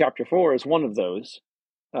back in chapter 4 is one of those.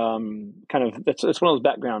 It's one of those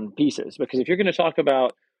background pieces, because if you're going to talk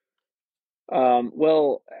about,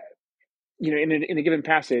 in a given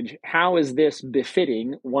passage, how is this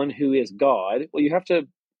befitting one who is God? Well, you have to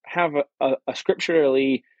have a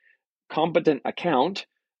scripturally competent account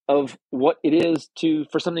of what it is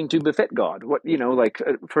for something to befit God.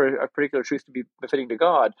 For a particular truth to be befitting to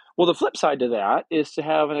God. Well, the flip side to that is to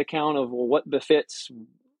have an account of, well, what befits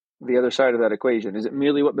the other side of that equation. Is it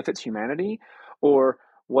merely what befits humanity, or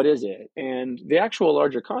what is it? And the actual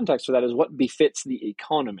larger context for that is what befits the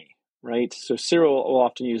economy. Right, so Cyril will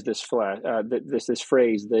often use this this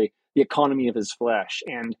phrase, the economy of his flesh,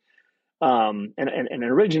 and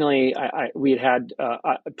originally we had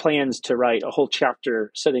plans to write a whole chapter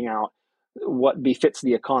setting out what befits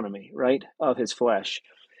the economy, right, of his flesh,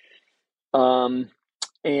 and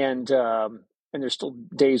there's still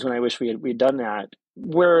days when I wish we'd done that.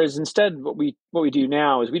 Whereas instead, what we do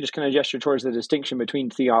now is we just kind of gesture towards the distinction between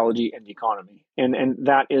theology and economy, and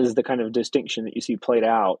that is the kind of distinction that you see played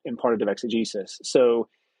out in partitive exegesis. So,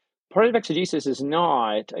 partitive exegesis is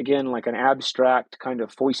not, again, like an abstract kind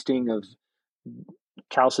of foisting of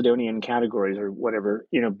Chalcedonian categories or whatever,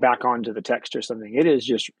 back onto the text or something.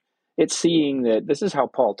 It's seeing that this is how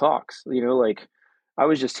Paul talks. Like I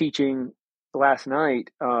was just teaching last night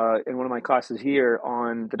in one of my classes here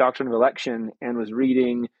on the doctrine of election, and we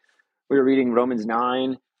were reading Romans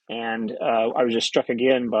 9, and I was just struck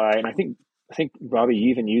again by, and I think Robbie, you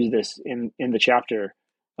even used this in the chapter,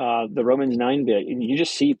 the Romans 9 bit, and you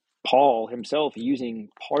just see Paul himself using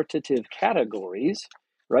partitive categories,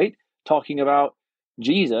 right? Talking about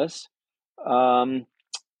Jesus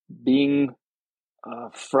being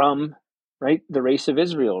from, right, the race of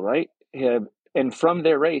Israel, right? And from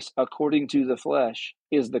their race, according to the flesh,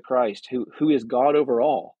 is the Christ, who is God over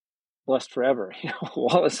all, blessed forever.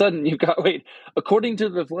 All of a sudden you've got, according to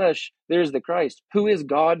the flesh, there's the Christ, who is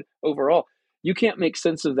God over all. You can't make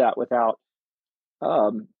sense of that without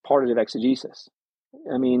partitive exegesis.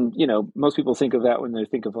 I mean, most people think of that when they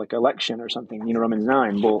think of like election or something, Romans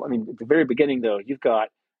 9. Well, I mean, at the very beginning, though, you've got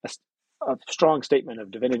a strong statement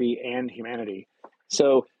of divinity and humanity.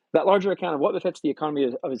 So that larger account of what befits the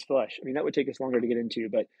economy of his flesh, I mean, that would take us longer to get into,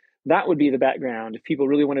 but that would be the background. If people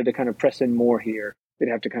really wanted to kind of press in more here, they'd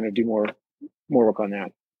have to kind of do more work on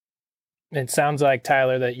that. It sounds like,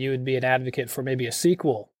 Tyler, that you would be an advocate for maybe a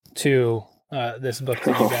sequel to this book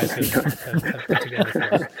that you guys have put together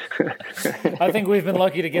for us. I think we've been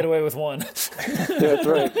lucky to get away with one. That's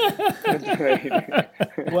right. That's right.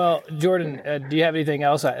 Well, Jordan, do you have anything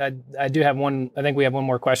else? I do have one. I think we have one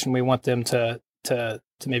more question we want them to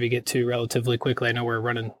maybe get to relatively quickly. I know we're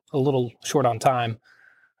running a little short on time.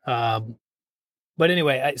 But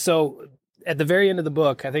anyway, so at the very end of the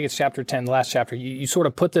book, I think it's chapter 10, the last chapter, you sort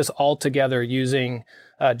of put this all together using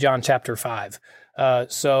John chapter 5.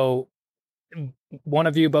 So one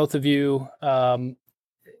of you, both of you,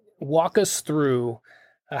 walk us through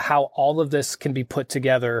how all of this can be put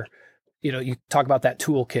together. You talk about that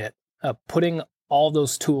toolkit, putting all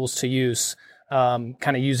those tools to use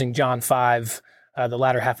kind of using John 5, the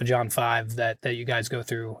latter half of John 5 that you guys go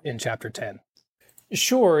through in chapter 10.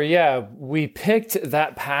 Sure, yeah. We picked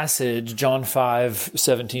that passage, John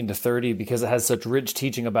 5:17-30, because it has such rich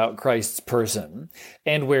teaching about Christ's person,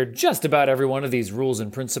 and where just about every one of these rules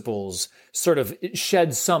and principles sort of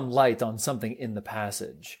sheds some light on something in the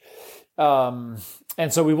passage.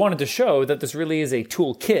 And so we wanted to show that this really is a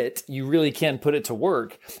toolkit. You really can put it to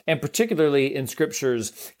work. And particularly in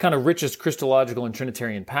Scripture's kind of richest Christological and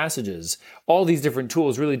Trinitarian passages, all these different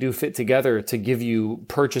tools really do fit together to give you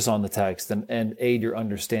purchase on the text and aid your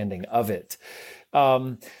understanding of it.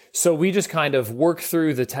 So we just kind of work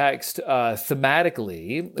through the text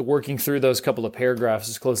thematically, working through those couple of paragraphs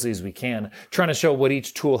as closely as we can, trying to show what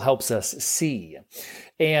each tool helps us see.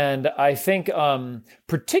 And I think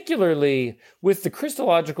particularly with the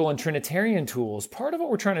Christological and Trinitarian tools, part of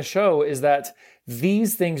what we're trying to show is that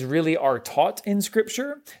these things really are taught in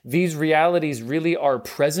Scripture. These realities really are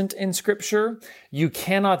present in Scripture. You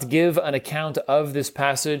cannot give an account of this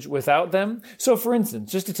passage without them. So for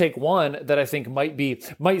instance, just to take one that I think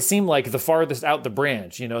might seem like the farthest out the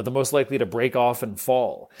branch, the most likely to break off and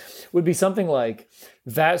fall, would be something like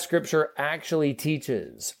that Scripture actually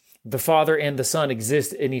teaches the Father and the Son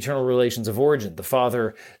exist in eternal relations of origin. The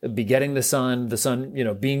Father begetting the Son,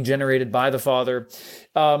 being generated by the Father.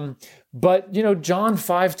 But John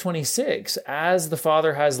 5:26, as the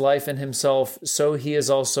Father has life in himself, so he has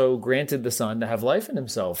also granted the Son to have life in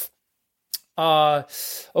himself.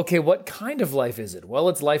 Okay, what kind of life is it? Well,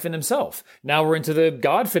 it's life in himself. Now we're into the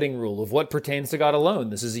God-fitting rule of what pertains to God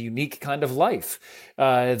alone. This is a unique kind of life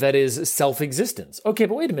that is self-existence. Okay,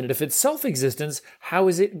 but wait a minute. If it's self-existence, how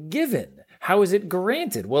is it given? How is it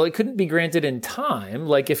granted? Well, it couldn't be granted in time,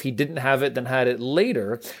 like if he didn't have it, then had it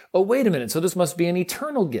later. Oh, wait a minute. So this must be an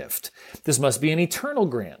eternal gift. This must be an eternal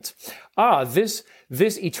grant.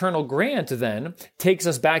 This eternal grant then takes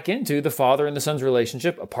us back into the Father and the Son's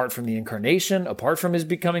relationship, apart from the incarnation, apart from his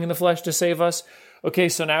becoming in the flesh to save us. Okay,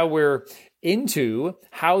 so now we're into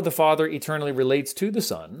how the Father eternally relates to the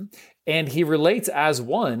Son, and he relates as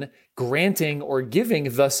one, granting or giving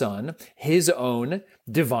the Son his own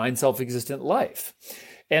divine self-existent life.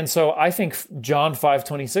 And so I think John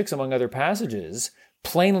 5:26, among other passages,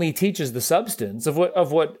 plainly teaches the substance of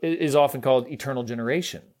what is often called eternal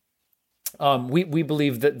generation. We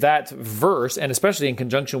believe that verse, and especially in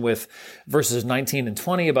conjunction with verses 19 and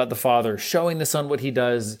 20 about the Father showing the Son what he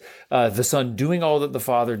does, the Son doing all that the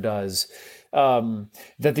Father does,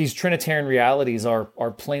 that these Trinitarian realities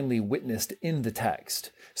are plainly witnessed in the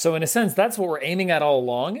text. So in a sense, that's what we're aiming at all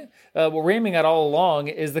along. What we're aiming at all along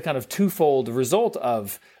is the kind of twofold result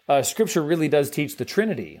of Scripture really does teach the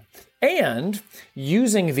Trinity. And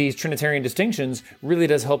using these Trinitarian distinctions really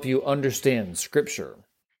does help you understand Scripture.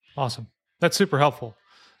 Awesome. That's super helpful.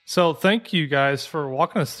 So thank you guys for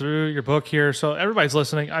walking us through your book here. So everybody's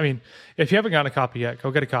listening. I mean, if you haven't gotten a copy yet, go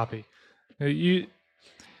get a copy.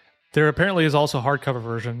 There apparently is also a hardcover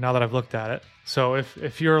version now that I've looked at it. So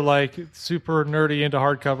if you're like super nerdy into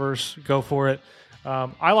hardcovers, go for it.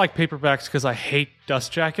 I like paperbacks because I hate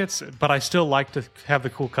dust jackets, but I still like to have the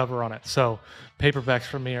cool cover on it. So paperbacks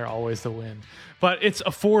for me are always the win. But it's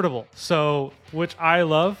affordable, so which I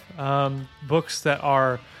love. Books that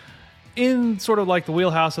are in sort of like the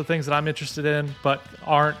wheelhouse of things that I'm interested in, but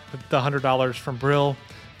aren't the $100 from Brill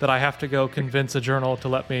that I have to go convince a journal to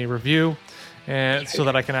let me review, and so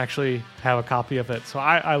that I can actually have a copy of it. So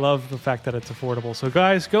I love the fact that it's affordable. So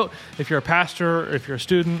guys, go, if you're a pastor, or if you're a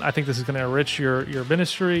student, I think this is going to enrich your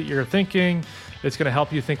ministry, your thinking. It's going to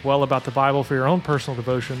help you think well about the Bible for your own personal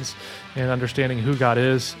devotions and understanding who God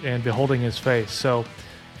is and beholding his face. So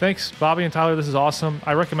thanks, Bobby and Tyler. This is awesome.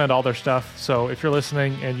 I recommend all their stuff. So if you're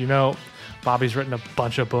listening and Bobby's written a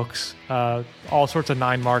bunch of books, all sorts of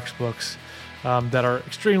 9 Marks books that are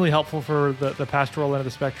extremely helpful for the pastoral end of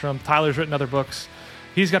the spectrum. Tyler's written other books.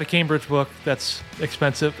 He's got a Cambridge book that's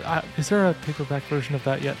expensive. Is there a paperback version of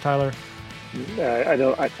that yet, Tyler?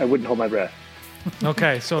 I wouldn't hold my breath.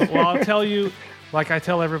 Okay, so I'll tell you, like I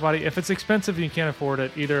tell everybody, if it's expensive and you can't afford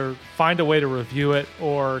it, either find a way to review it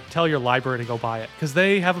or tell your library to go buy it, because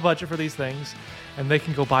they have a budget for these things and they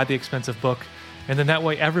can go buy the expensive book, and then that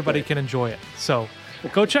way everybody can enjoy it. So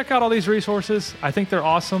go check out all these resources. I think they're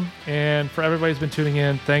awesome. And for everybody who's been tuning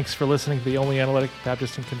in, thanks for listening to the only analytic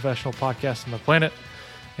Baptist and confessional podcast on the planet.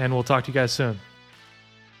 And we'll talk to you guys soon.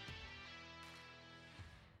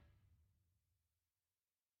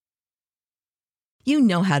 You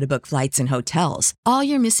know how to book flights and hotels. All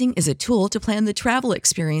you're missing is a tool to plan the travel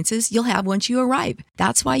experiences you'll have once you arrive.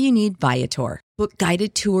 That's why you need Viator. Book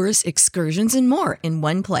guided tours, excursions, and more in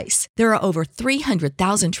one place. There are over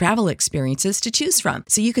 300,000 travel experiences to choose from,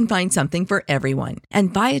 so you can find something for everyone.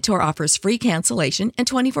 And Viator offers free cancellation and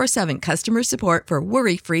 24/7 customer support for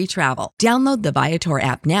worry-free travel. Download the Viator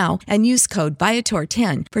app now and use code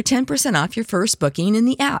Viator10 for 10% off your first booking in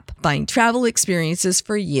the app. Find travel experiences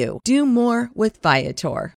for you. Do more with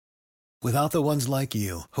Viator. Without the ones like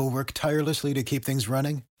you, who work tirelessly to keep things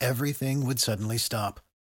running, everything would suddenly stop.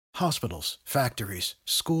 Hospitals, factories,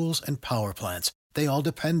 schools, and power plants, they all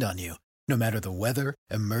depend on you. No matter the weather,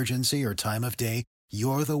 emergency, or time of day,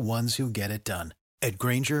 you're the ones who get it done. At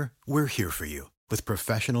Grainger, we're here for you with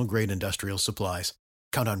professional-grade industrial supplies.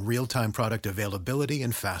 Count on real-time product availability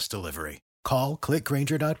and fast delivery. Call, click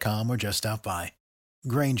Grainger.com, or just stop by.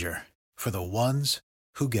 Grainger, for the ones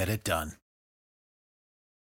who get it done.